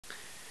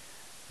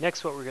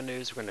Next, what we're going to do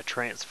is we're going to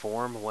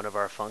transform one of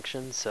our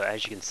functions. So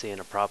as you can see in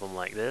a problem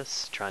like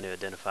this, trying to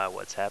identify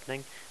what's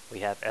happening, we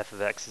have f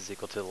of x is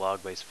equal to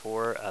log base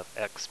 4 of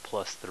x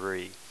plus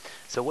 3.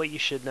 So what you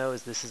should know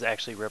is this is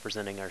actually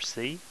representing our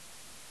c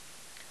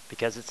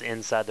because it's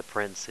inside the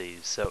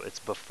parentheses. So it's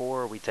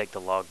before we take the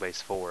log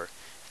base 4.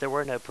 If there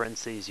were no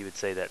parentheses, you would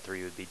say that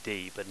 3 would be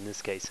d, but in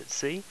this case it's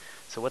c.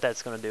 So what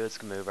that's going to do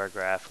is move our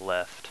graph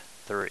left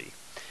 3.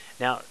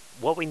 Now,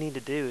 what we need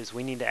to do is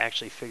we need to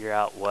actually figure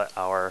out what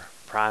our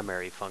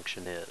primary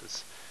function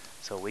is.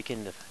 So we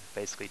can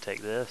basically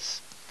take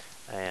this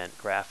and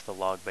graph the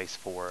log base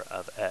 4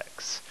 of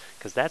x,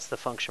 because that's the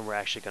function we're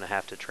actually going to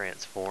have to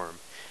transform.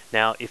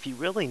 Now, if you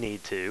really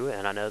need to,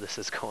 and I know this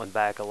is going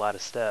back a lot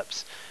of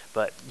steps,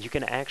 but you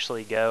can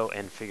actually go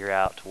and figure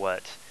out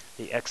what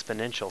the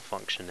exponential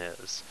function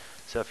is.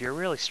 So if you're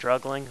really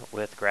struggling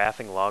with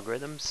graphing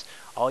logarithms,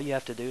 all you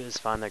have to do is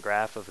find the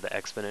graph of the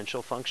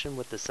exponential function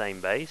with the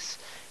same base,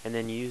 and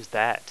then use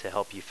that to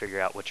help you figure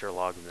out what your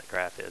logarithmic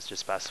graph is,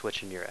 just by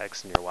switching your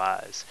x and your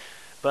y's.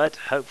 But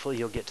hopefully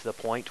you'll get to the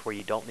point where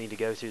you don't need to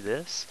go through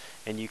this,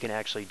 and you can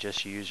actually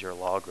just use your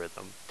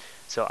logarithm.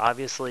 So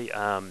obviously,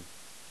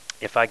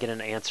 if I get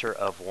an answer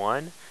of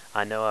 1,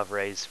 I know I've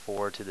raised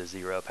 4 to the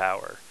 0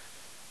 power.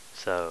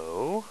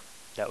 So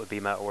that would be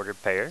my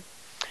ordered pair.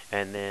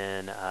 And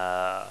then,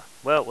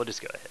 well, we'll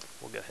just go ahead.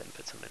 We'll go ahead and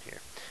put some in here.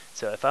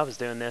 So if I was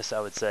doing this,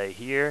 I would say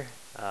here,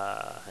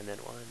 and then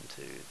 1,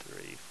 2,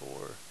 3, 4.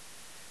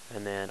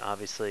 And then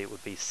obviously it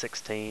would be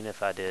 16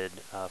 if I did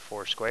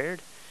 4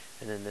 squared.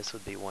 And then this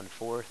would be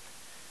 1/4.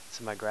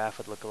 So my graph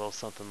would look a little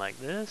something like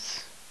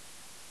this.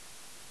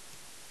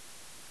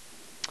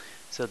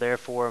 So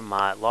therefore,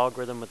 my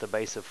logarithm with a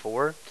base of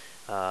 4,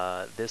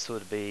 this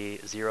would be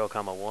 0,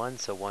 1,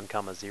 so 1,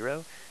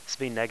 0. This would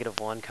be negative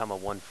 1,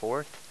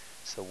 1/4.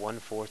 So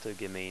 1/4 would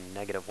give me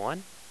negative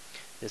 1.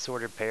 This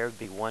ordered pair would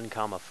be 1,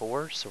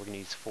 4, so we're going to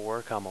use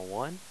 4,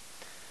 1.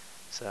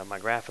 So my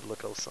graph would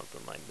look a little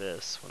something like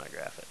this when I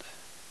graph it.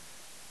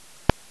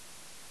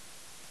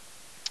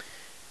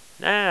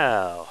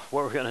 Now,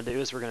 what we're going to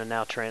do is we're going to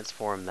now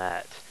transform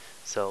that.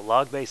 So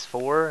log base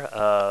 4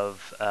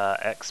 of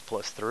x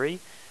plus 3.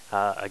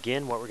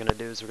 Again, what we're going to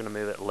do is we're going to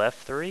move it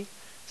left 3.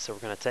 So we're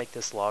going to take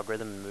this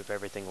logarithm and move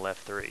everything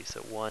left 3.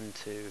 So 1,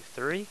 2,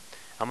 3.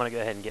 I'm going to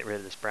go ahead and get rid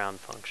of this brown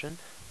function.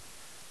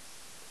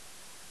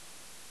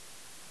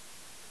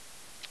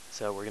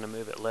 So we're going to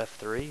move it left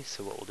 3.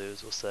 So what we'll do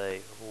is we'll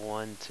say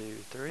 1, 2,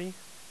 3.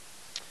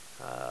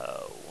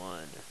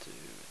 1, 2,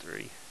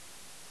 3.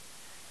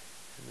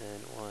 And then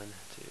 1,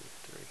 2,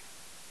 3.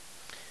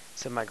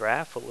 So my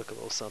graph will look a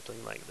little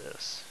something like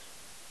this.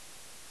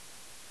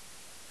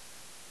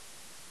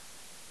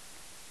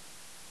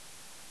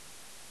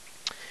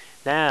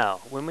 Now,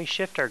 when we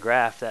shift our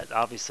graph, that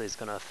obviously is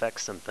going to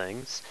affect some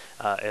things.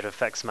 It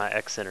affects my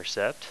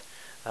x-intercept.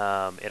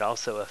 It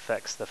also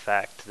affects the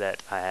fact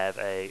that I have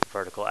a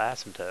vertical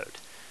asymptote.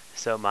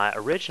 So my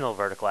original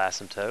vertical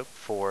asymptote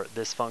for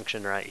this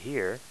function right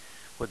here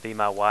would be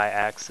my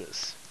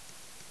y-axis.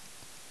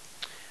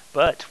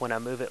 But when I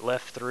move it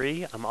left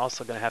 3, I'm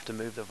also going to have to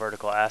move the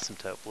vertical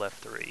asymptote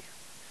left 3.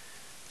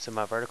 So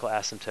my vertical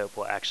asymptote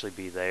will actually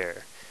be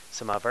there.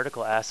 So my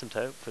vertical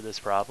asymptote for this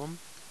problem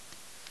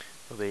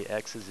will be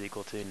x is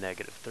equal to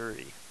negative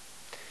 3.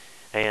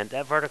 And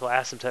that vertical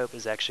asymptote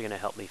is actually going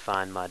to help me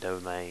find my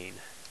domain.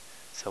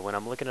 So when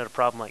I'm looking at a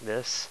problem like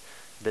this,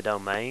 the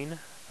domain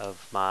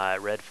of my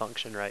red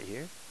function right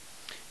here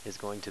is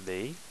going to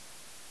be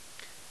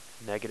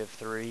negative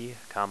 3,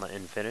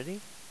 infinity,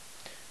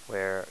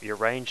 where your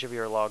range of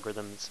your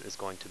logarithms is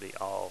going to be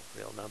all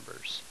real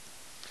numbers.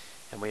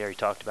 And we already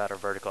talked about our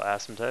vertical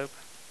asymptote.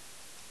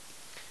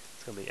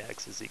 It's going to be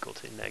x is equal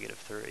to negative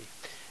 3.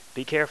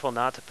 Be careful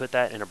not to put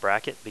that in a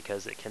bracket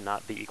because it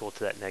cannot be equal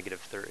to that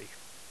negative 3.